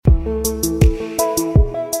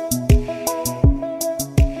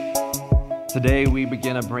Today we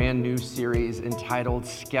begin a brand new series entitled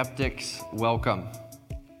Skeptics Welcome.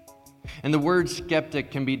 And the word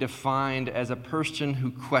skeptic can be defined as a person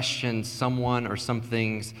who questions someone or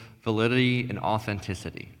something's validity and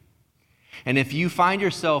authenticity. And if you find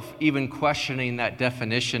yourself even questioning that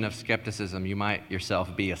definition of skepticism, you might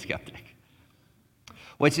yourself be a skeptic.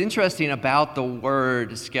 What's interesting about the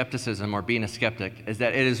word skepticism or being a skeptic is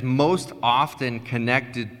that it is most often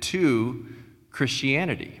connected to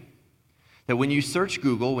Christianity. That when you search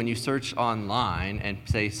Google, when you search online and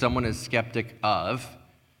say someone is skeptic of,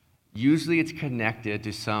 usually it's connected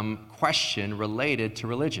to some question related to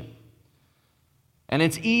religion. And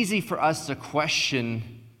it's easy for us to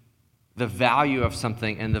question the value of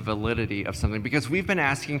something and the validity of something because we've been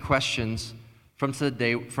asking questions from the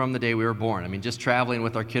day we were born. I mean, just traveling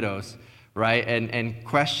with our kiddos, right? And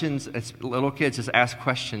questions, as little kids just ask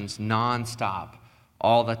questions nonstop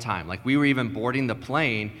all the time. Like we were even boarding the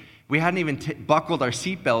plane. We hadn't even buckled our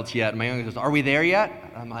seatbelts yet. My youngest goes, "Are we there yet?"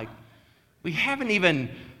 I'm like, "We haven't even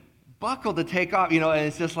buckled to take off." And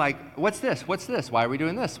it's just like, what's this? What's this? Why are we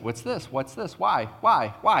doing this? What's this? What's this? Why?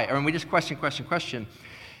 And we just question.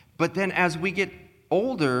 But then as we get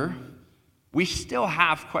older, we still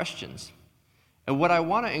have questions. And what I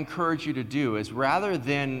want to encourage you to do is rather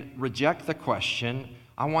than reject the question,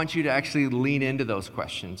 I want you to actually lean into those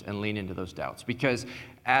questions and lean into those doubts. Because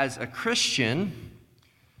as Christians,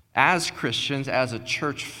 as a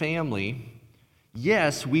church family,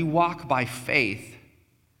 yes, we walk by faith,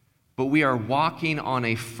 but we are walking on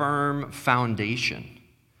a firm foundation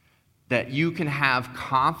that you can have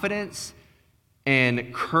confidence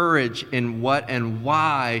and courage in what and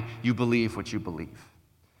why you believe what you believe.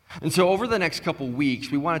 And so over the next couple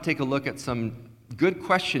weeks, we want to take a look at some good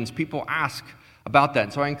questions people ask about that.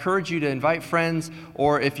 And so I encourage you to invite friends,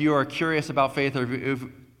 or if you are curious about faith or if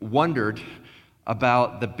you've wondered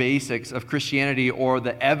about the basics of Christianity or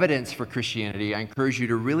the evidence for Christianity, I encourage you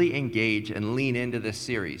to really engage and lean into this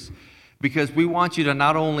series because we want you to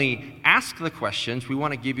not only ask the questions, we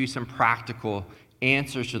want to give you some practical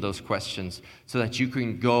answers to those questions so that you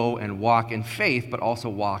can go and walk in faith, but also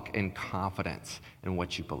walk in confidence in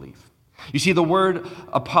what you believe. You see, the word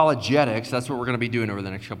apologetics, that's what we're going to be doing over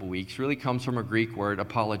the next couple weeks, really comes from a Greek word,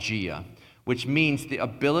 apologia, which means the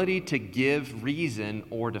ability to give reason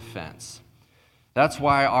or defense. That's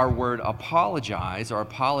why our word apologize or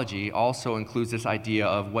apology also includes this idea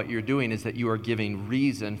of what you're doing is that you are giving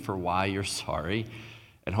reason for why you're sorry,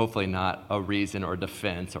 and hopefully not a reason or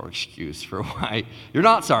defense or excuse for why you're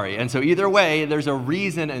not sorry. And so either way, there's a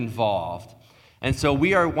reason involved. And so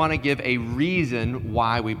we want to give a reason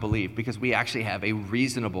why we believe, because we actually have a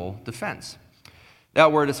reasonable defense.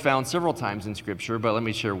 That word is found several times in Scripture, but let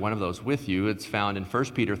me share one of those with you. It's found in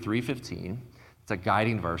 1 Peter 3:15. It's a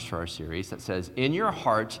guiding verse for our series that says, "In your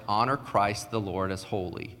hearts honor Christ the Lord as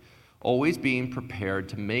holy, always being prepared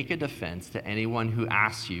to make a defense to anyone who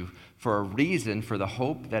asks you for a reason for the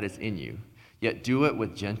hope that is in you, yet do it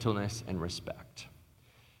with gentleness and respect."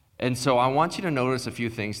 And so I want you to notice a few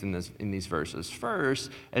things in these verses. First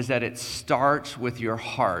is that it starts with your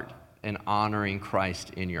heart and honoring Christ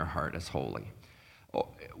in your heart as holy.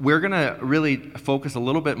 We're going to really focus a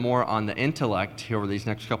little bit more on the intellect here over these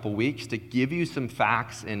next couple weeks to give you some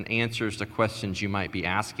facts and answers to questions you might be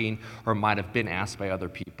asking or might have been asked by other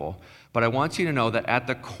people. But I want you to know that at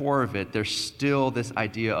the core of it, there's still this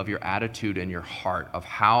idea of your attitude and your heart, of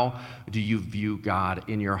how do you view God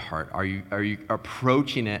in your heart? Are you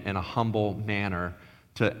approaching it in a humble manner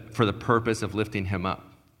for the purpose of lifting him up?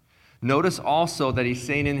 Notice also that he's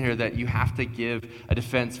saying in here that you have to give a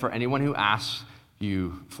defense for anyone who asks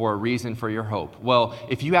you for a reason for your hope. Well,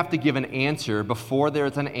 if you have to give an answer, before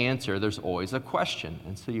there's an answer, there's always a question.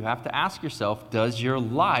 And so you have to ask yourself, does your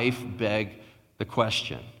life beg the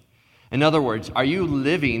question? In other words, are you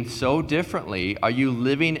living so differently? Are you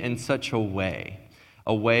living in such a way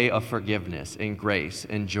of forgiveness and grace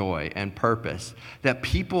and joy and purpose, that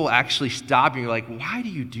people actually stop you? You're like, why do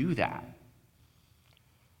you do that?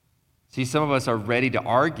 See, some of us are ready to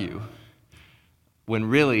argue when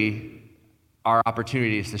really our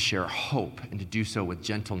opportunity is to share hope and to do so with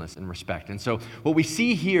gentleness and respect. And so what we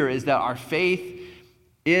see here is that our faith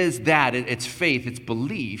is that. It's faith, it's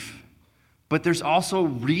belief, but there's also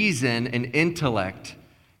reason and intellect,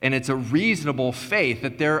 and it's a reasonable faith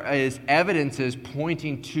that there is evidences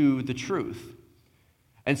pointing to the truth.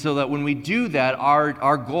 And so that when we do that,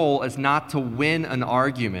 our goal is not to win an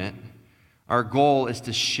argument. Our goal is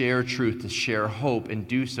to share truth, to share hope, and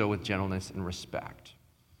do so with gentleness and respect.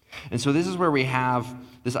 And so this is where we have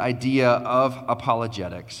this idea of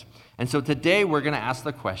apologetics. And so today we're going to ask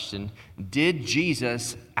the question, did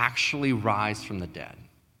Jesus actually rise from the dead?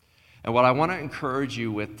 And what I want to encourage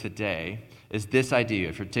you with today is this idea.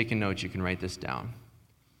 If you're taking notes, you can write this down.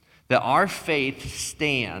 That our faith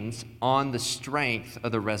stands on the strength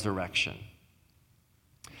of the resurrection.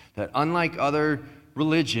 That unlike other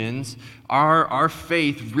religions, our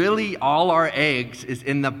faith, really all our eggs is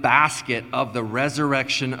in the basket of the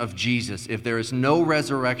resurrection of Jesus. If there is no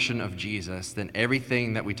resurrection of Jesus, then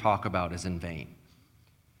everything that we talk about is in vain.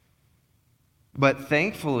 But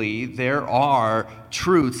thankfully, there are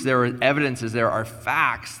truths, there are evidences, there are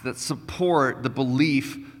facts that support the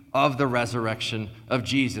belief of the resurrection of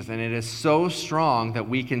Jesus. And it is so strong that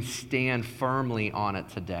we can stand firmly on it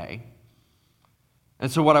today.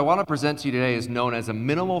 And so what I want to present to you today is known as a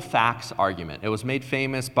minimal facts argument. It was made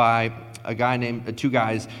famous by two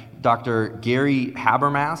guys, Dr. Gary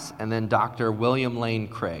Habermas and then Dr. William Lane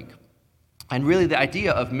Craig. And really the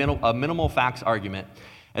idea of a minimal facts argument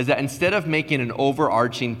is that instead of making an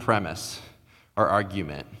overarching premise or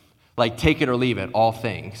argument, like take it or leave it, all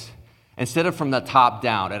things, instead of from the top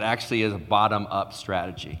down, it actually is a bottom-up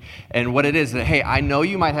strategy. And what it is that, hey, I know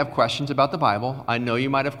you might have questions about the Bible. I know you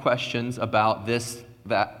might have questions about this,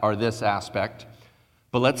 that, or this aspect.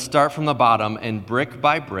 But let's start from the bottom, and brick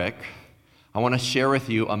by brick, I want to share with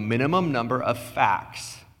you a minimum number of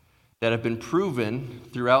facts that have been proven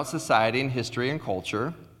throughout society and history and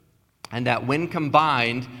culture, and that when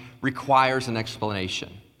combined requires an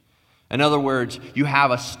explanation. In other words, you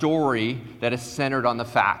have a story that is centered on the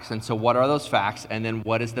facts. And so what are those facts? And then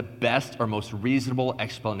what is the best or most reasonable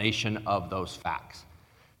explanation of those facts?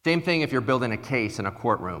 Same thing if you're building a case in a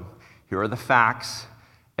courtroom. Here are the facts.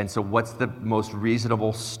 And so what's the most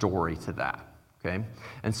reasonable story to that? Okay?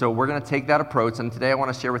 And so we're going to take that approach. And today I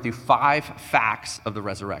want to share with you 5 facts of the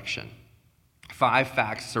resurrection. 5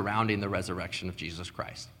 facts surrounding the resurrection of Jesus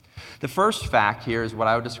Christ. The first fact here is what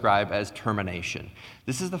I would describe as termination.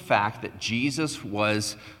 This is the fact that Jesus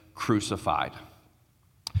was crucified.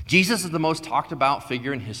 Jesus is the most talked about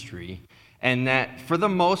figure in history, and that for the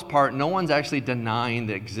most part, no one's actually denying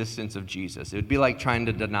the existence of Jesus. It would be like trying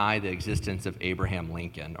to deny the existence of Abraham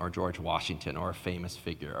Lincoln or George Washington or a famous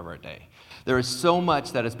figure of our day. There is so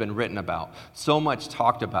much that has been written about, so much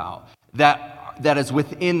talked about, that is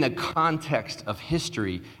within the context of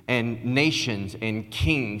history and nations and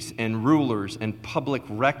kings and rulers and public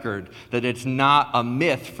record, that it's not a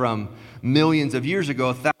myth from millions of years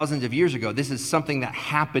ago, thousands of years ago. This is something that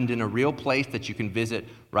happened in a real place that you can visit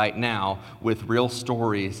right now with real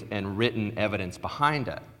stories and written evidence behind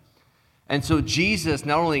it. And so Jesus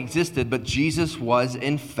not only existed, but Jesus was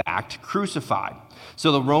in fact crucified.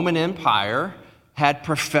 So the Roman Empire had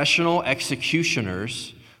professional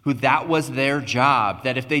executioners who that was their job,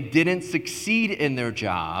 that if they didn't succeed in their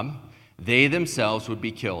job, they themselves would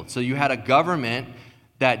be killed. So you had a government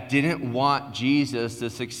that didn't want Jesus to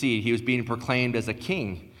succeed. He was being proclaimed as a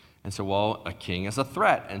king. And so, well, a king is a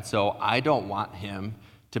threat, and so I don't want him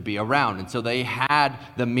to be around. And so they had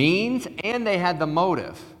the means and they had the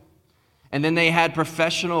motive. And then they had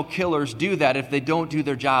professional killers do that. If they don't do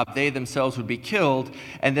their job, they themselves would be killed.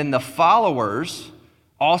 And then the followers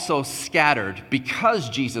also scattered because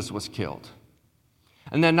Jesus was killed.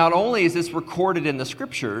 And then not only is this recorded in the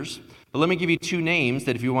scriptures, but let me give you 2 names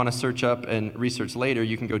that if you want to search up and research later,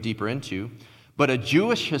 you can go deeper into. But a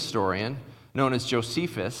Jewish historian known as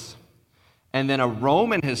Josephus, and then a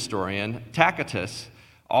Roman historian, Tacitus,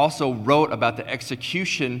 also wrote about the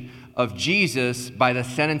execution of Jesus by the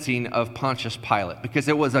sentencing of Pontius Pilate, because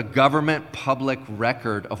it was a government public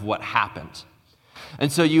record of what happened. And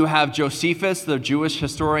so you have Josephus, the Jewish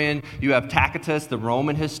historian, you have Tacitus, the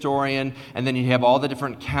Roman historian, and then you have all the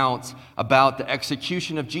different accounts about the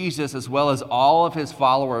execution of Jesus, as well as all of his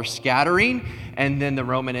followers scattering, and then the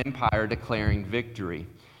Roman Empire declaring victory.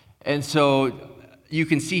 And so you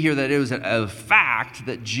can see here that it was a fact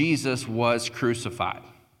that Jesus was crucified.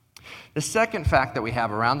 The second fact that we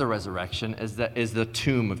have around the resurrection is the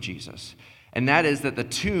tomb of Jesus. And that is that the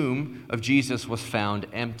tomb of Jesus was found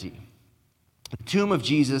empty. The tomb of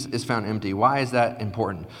Jesus is found empty. Why is that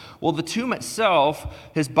important? Well, the tomb itself,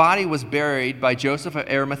 his body was buried by Joseph of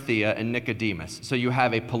Arimathea and Nicodemus. So you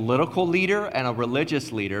have a political leader and a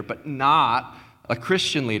religious leader, but not a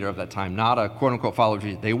Christian leader of that time, not a quote-unquote follower of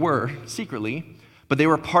Jesus. They were secretly, but they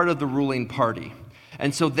were part of the ruling party.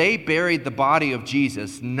 And so they buried the body of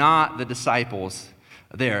Jesus, not the disciples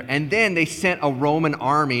there. And then they sent a Roman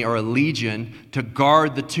army or a legion to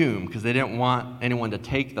guard the tomb because they didn't want anyone to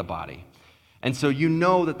take the body. And so you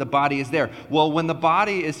know that the body is there. Well, when the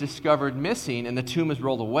body is discovered missing and the tomb is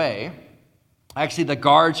rolled away, actually the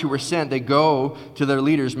guards who were sent, they go to their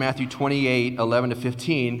leaders, Matthew 28, 11 to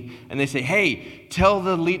 15, and they say, hey,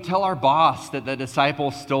 tell our boss that the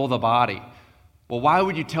disciples stole the body. Well, why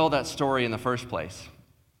would you tell that story in the first place?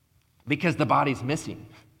 Because the body's missing.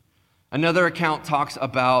 Another account talks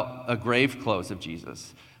about a grave clothes of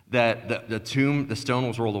Jesus, that the tomb, the stone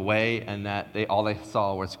was rolled away, and that all they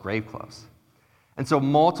saw was grave clothes. And so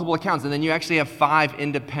multiple accounts, and then you actually have 5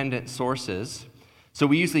 independent sources. So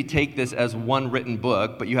we usually take this as one written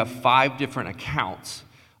book, but you have 5 different accounts,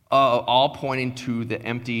 all pointing to the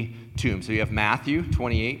empty tomb. So you have Matthew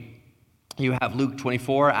 28, you have Luke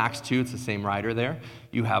 24, Acts 2, it's the same writer there.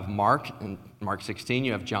 You have Mark, in Mark 16,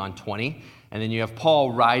 you have John 20, and then you have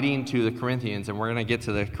Paul writing to the Corinthians, and we're going to get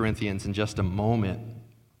to the Corinthians in just a moment.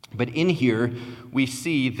 But in here, we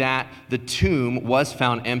see that the tomb was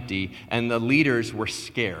found empty, and the leaders were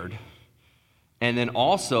scared. And then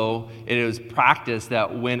also, it is practiced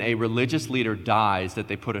that when a religious leader dies, that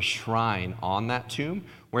they put a shrine on that tomb,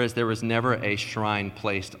 whereas there was never a shrine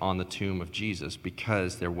placed on the tomb of Jesus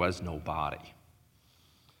because there was no body.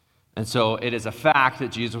 And so it is a fact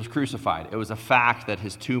that Jesus was crucified. It was a fact that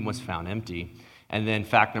his tomb was found empty. And then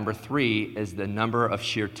fact number 3 is the number of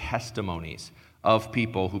sheer testimonies of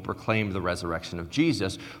people who proclaimed the resurrection of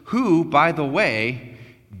Jesus, who, by the way,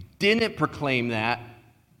 didn't proclaim that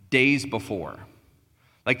days before.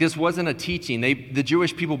 Like, this wasn't a teaching. The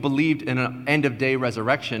Jewish people believed in an end-of-day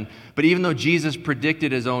resurrection, but even though Jesus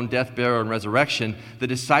predicted his own death, burial, and resurrection, the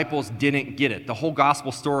disciples didn't get it. The whole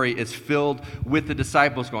gospel story is filled with the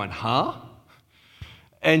disciples going, huh?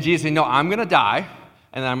 And Jesus said, no, I'm going to die,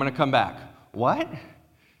 and then I'm going to come back. What?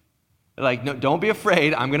 Like, no, don't be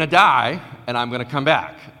afraid. I'm going to die, and I'm going to come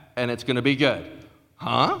back, and it's going to be good.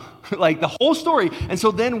 Huh? Like, the whole story. And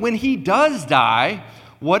so then when he does die,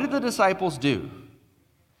 what did the disciples do?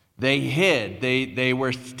 They hid. They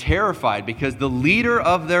were terrified because the leader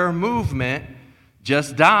of their movement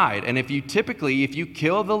just died. And if you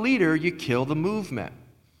kill the leader, you kill the movement.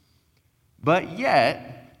 But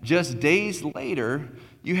yet, just days later,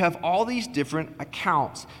 you have all these different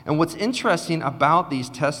accounts. And what's interesting about these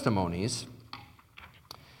testimonies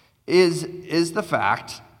is the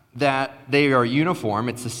fact that they are uniform.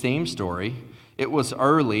 It's the same story. It was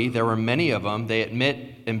early. There were many of them. They admit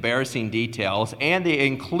embarrassing details, and they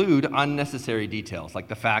include unnecessary details, like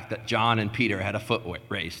the fact that John and Peter had a foot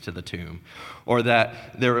race to the tomb, or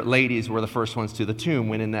that their ladies were the first ones to the tomb,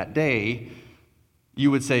 when in that day, you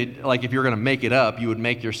would say, like, if you're going to make it up, you would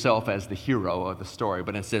make yourself as the hero of the story.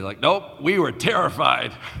 But instead, like, nope, we were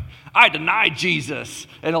terrified. I denied Jesus.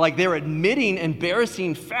 And like, they're admitting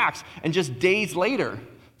embarrassing facts, and just days later,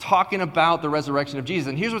 talking about the resurrection of Jesus.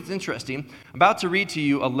 And here's what's interesting. I'm about to read to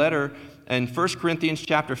you a letter in 1 Corinthians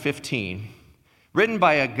chapter 15, written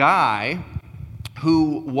by a guy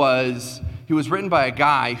who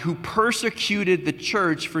persecuted the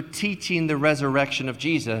church for teaching the resurrection of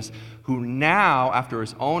Jesus, who now, after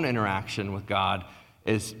his own interaction with God,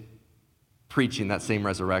 is preaching that same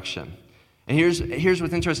resurrection. And here's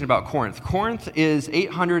what's interesting about Corinth. Corinth is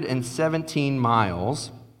 817 miles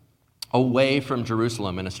away from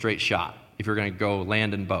Jerusalem in a straight shot, if you're going to go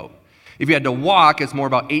land and boat. If you had to walk, it's more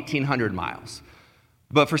about 1,800 miles.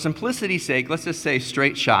 But for simplicity's sake, let's just say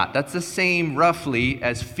straight shot. That's the same roughly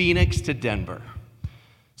as Phoenix to Denver.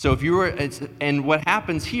 So and what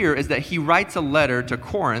happens here is that he writes a letter to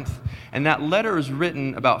Corinth, and that letter is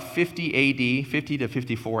written about 50 to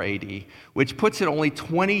 54 AD, which puts it only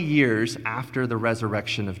 20 years after the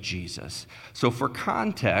resurrection of Jesus. So for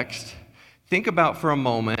context, think about for a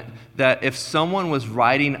moment that if someone was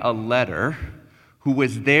writing a letter who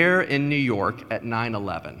was there in New York at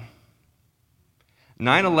 9/11.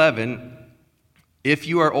 9/11, if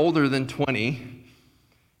you are older than 20,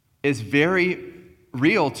 is very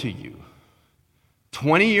real to you.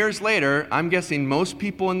 20 years later, I'm guessing most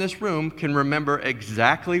people in this room can remember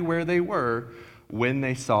exactly where they were when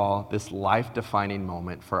they saw this life-defining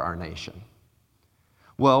moment for our nation.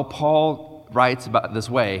 Well, Paul writes about it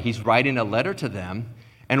this way. He's writing a letter to them,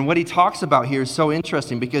 and what he talks about here is so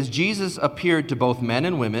interesting because Jesus appeared to both men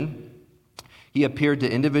and women. He appeared to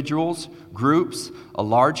individuals, groups, a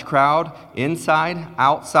large crowd, inside,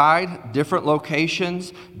 outside, different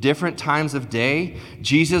locations, different times of day.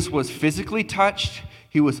 Jesus was physically touched,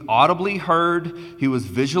 he was audibly heard, he was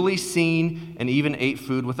visually seen, and even ate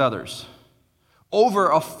food with others. Over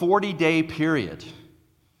a 40-day period.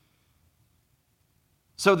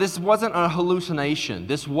 So this wasn't a hallucination.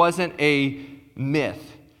 This wasn't a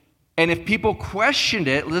myth. And if people questioned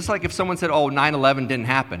it, just like if someone said, 9/11 didn't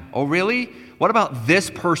happen. Oh, really? What about this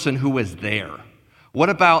person who was there? What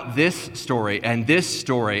about this story and this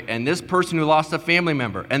person who lost a family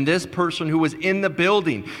member and this person who was in the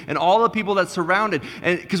building and all the people that surrounded?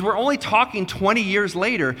 And because we're only talking 20 years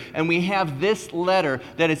later, and we have this letter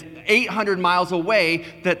that is 800 miles away,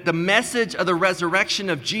 that the message of the resurrection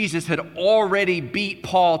of Jesus had already beat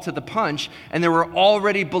Paul to the punch, and there were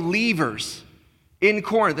already believers in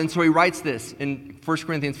Corinth. And so he writes this in 1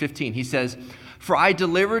 Corinthians 15. He says, "For I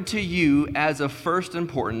delivered to you as of first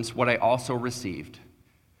importance what I also received,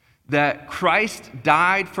 that Christ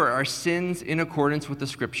died for our sins in accordance with the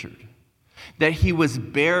Scripture, that he was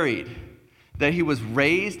buried, that he was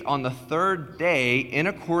raised on the third day in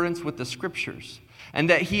accordance with the Scriptures, and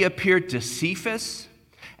that he appeared to Cephas,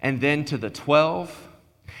 and then to the 12,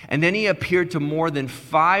 and then he appeared to more than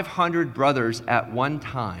 500 brothers at one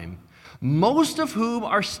time, most of whom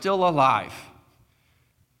are still alive."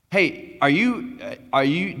 Hey,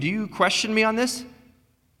 do you question me on this?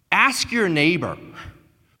 Ask your neighbor.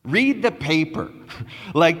 Read the paper.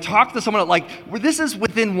 Talk to someone. This is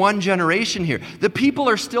within one generation here. The people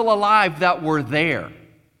are still alive that were there.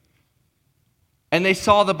 And they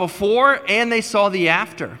saw the before and they saw the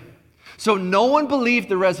after. So no one believed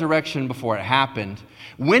the resurrection before it happened.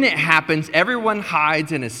 When it happens, everyone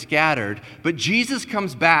hides and is scattered. But Jesus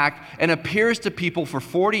comes back and appears to people for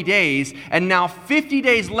 40 days. And now 50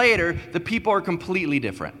 days later, the people are completely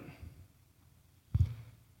different.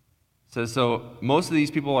 So most of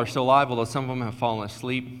these people are still alive, although some of them have fallen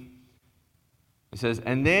asleep. It says,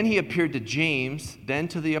 "And then he appeared to James, then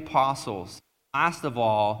to the apostles. Last of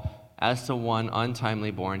all, as to one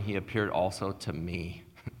untimely born, he appeared also to me,"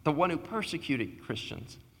 the one who persecuted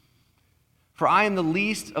Christians. "For I am the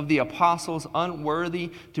least of the apostles,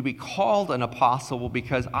 unworthy to be called an apostle,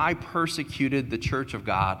 because I persecuted the church of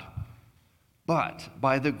God. But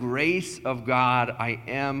by the grace of God, I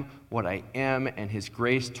am what I am, and his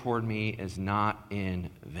grace toward me is not in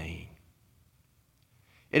vain."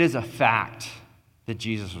 It is a fact that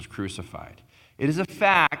Jesus was crucified. It is a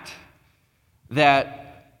fact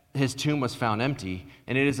that his tomb was found empty.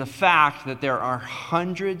 And it is a fact that there are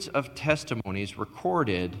hundreds of testimonies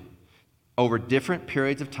recorded over different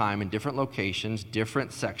periods of time in different locations,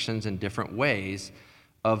 different sections, and different ways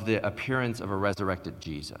of the appearance of a resurrected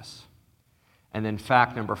Jesus. And then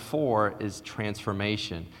fact number 4 is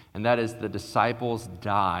transformation, and that is the disciples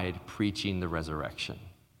died preaching the resurrection.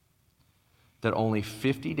 That only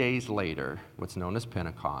 50 days later, what's known as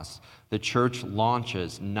Pentecost, the church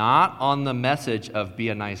launches not on the message of be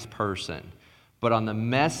a nice person, but on the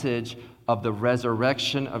message of the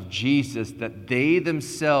resurrection of Jesus that they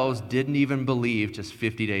themselves didn't even believe just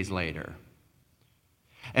 50 days later.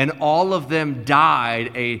 And all of them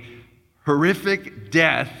died a horrific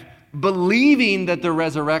death believing that the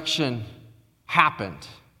resurrection happened.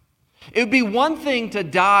 It would be one thing to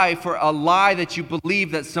die for a lie that you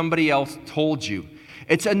believe that somebody else told you.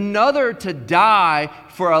 It's another to die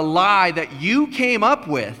for a lie that you came up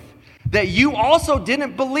with that you also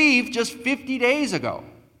didn't believe just 50 days ago.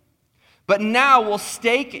 But now will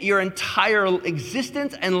stake your entire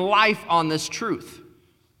existence and life on this truth.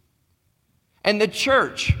 And the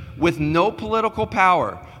church, with no political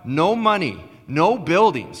power, no money, no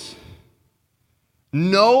buildings,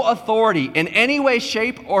 no authority in any way,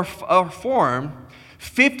 shape, or form,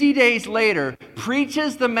 50 days later,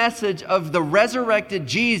 preaches the message of the resurrected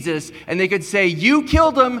Jesus, and they could say, you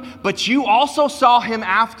killed him, but you also saw him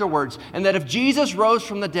afterwards. And that if Jesus rose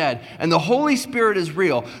from the dead and the Holy Spirit is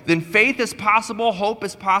real, then faith is possible, hope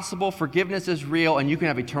is possible, forgiveness is real, and you can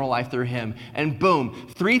have eternal life through him. And boom,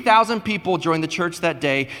 3,000 people joined the church that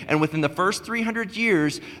day, and within the first 300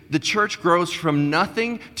 years, the church grows from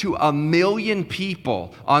nothing to 1 million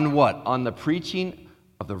people on what? On the preaching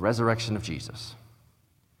of the resurrection of Jesus.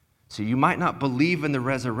 So you might not believe in the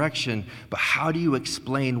resurrection, but how do you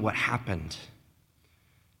explain what happened?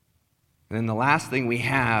 And then the last thing we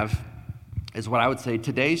have is what I would say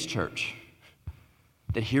today's church.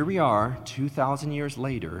 That here we are, 2,000 years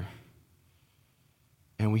later,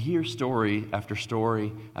 and we hear story after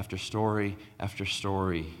story after story after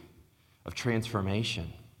story of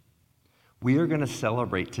transformation. We are going to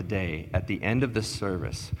celebrate today at the end of the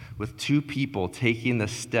service with 2 people taking the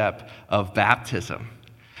step of baptism,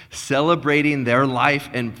 celebrating their life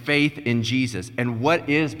and faith in Jesus. And what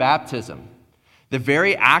is baptism? The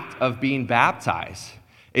very act of being baptized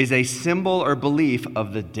is a symbol or belief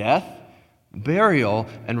of the death, burial,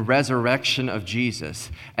 and resurrection of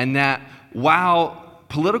Jesus. And that while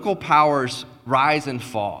political powers rise and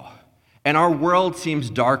fall, and our world seems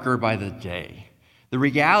darker by the day, The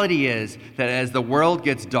reality is that as the world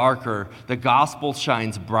gets darker, the gospel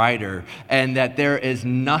shines brighter, and that there is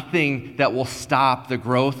nothing that will stop the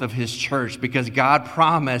growth of his church, because God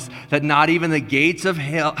promised that not even the gates of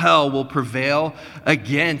hell will prevail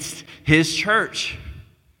against his church.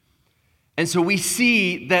 And so we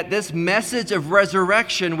see that this message of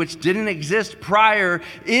resurrection, which didn't exist prior,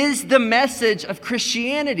 is the message of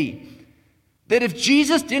Christianity. That if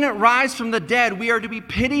Jesus didn't rise from the dead, we are to be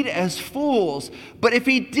pitied as fools. But if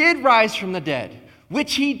he did rise from the dead,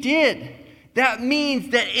 which he did, that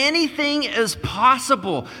means that anything is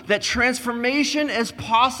possible, that transformation is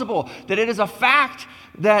possible, that it is a fact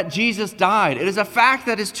that Jesus died. It is a fact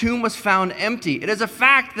that his tomb was found empty. It is a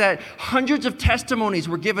fact that hundreds of testimonies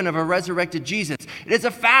were given of a resurrected Jesus. It is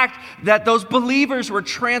a fact that those believers were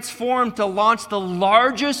transformed to launch the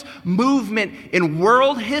largest movement in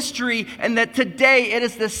world history, and that today it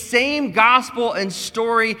is the same gospel and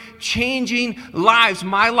story changing lives.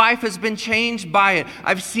 My life has been changed by it.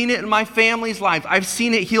 I've seen it in my family's life. I've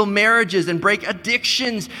seen it heal marriages and break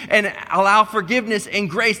addictions and allow forgiveness and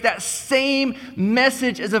grace. That same message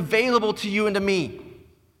is available to you and to me.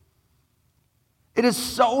 It is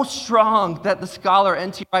so strong that the scholar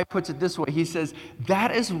N.T. Wright puts it this way. He says,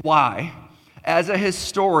 that is why, as a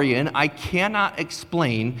historian, I cannot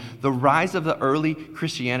explain the rise of the early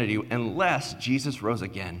Christianity unless Jesus rose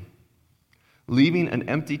again, leaving an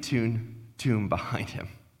empty tomb behind him.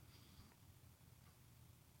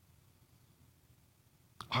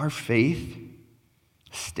 Our faith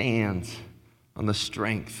stands on the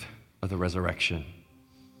strength of the resurrection.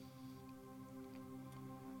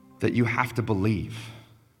 That you have to believe.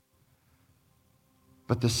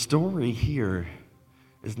 But the story here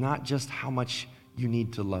is not just how much you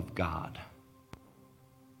need to love God,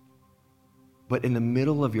 but in the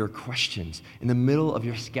middle of your questions, in the middle of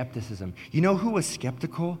your skepticism. You know who was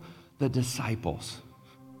skeptical? The disciples.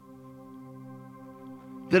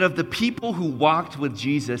 That of the people who walked with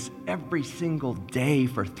Jesus every single day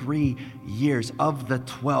for 3 years, of the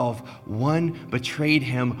 12, one betrayed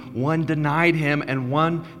him, one denied him, and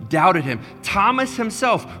one doubted him. Thomas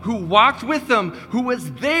himself, who walked with them, who was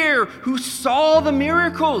there, who saw the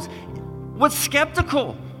miracles, was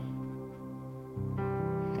skeptical.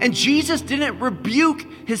 And Jesus didn't rebuke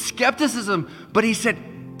his skepticism, but he said,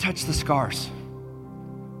 touch the scars.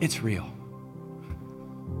 It's real.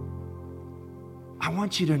 I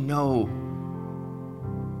want you to know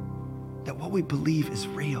that what we believe is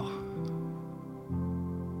real.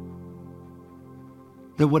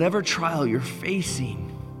 That whatever trial you're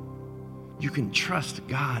facing, you can trust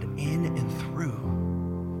God in and through.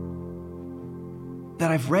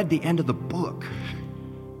 That I've read the end of the book.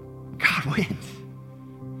 God wins.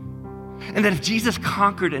 And that if Jesus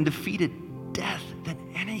conquered and defeated death, then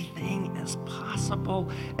anything is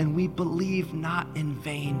possible. And we believe not in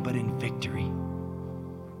vain, but in victory.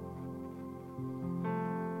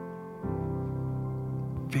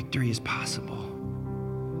 Victory is possible.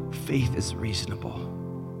 Faith is reasonable.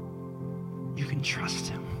 You can trust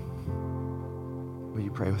him. Will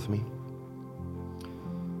you pray with me?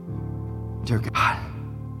 Dear God,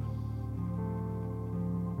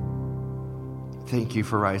 thank you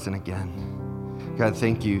for rising again. God,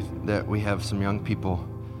 thank you that we have some young people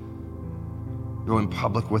going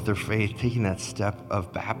public with their faith, taking that step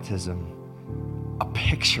of baptism, a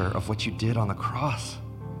picture of what you did on the cross.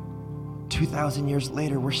 2,000 years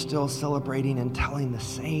later, we're still celebrating and telling the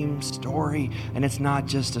same story. And it's not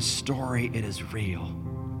just a story, it is real.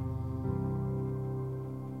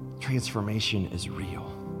 Transformation is real.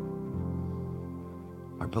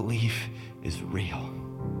 Our belief is real.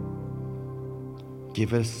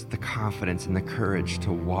 Give us the confidence and the courage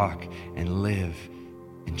to walk and live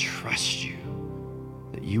and trust you,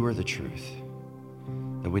 that you are the truth,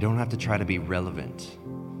 that we don't have to try to be relevant.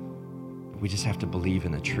 We just have to believe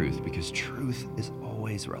in the truth, because truth is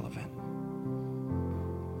always relevant.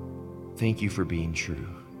 Thank you for being true.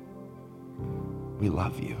 We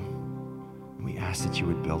love you. And we ask that you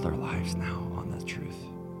would build our lives now on that truth.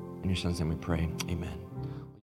 In your son's name we pray, amen.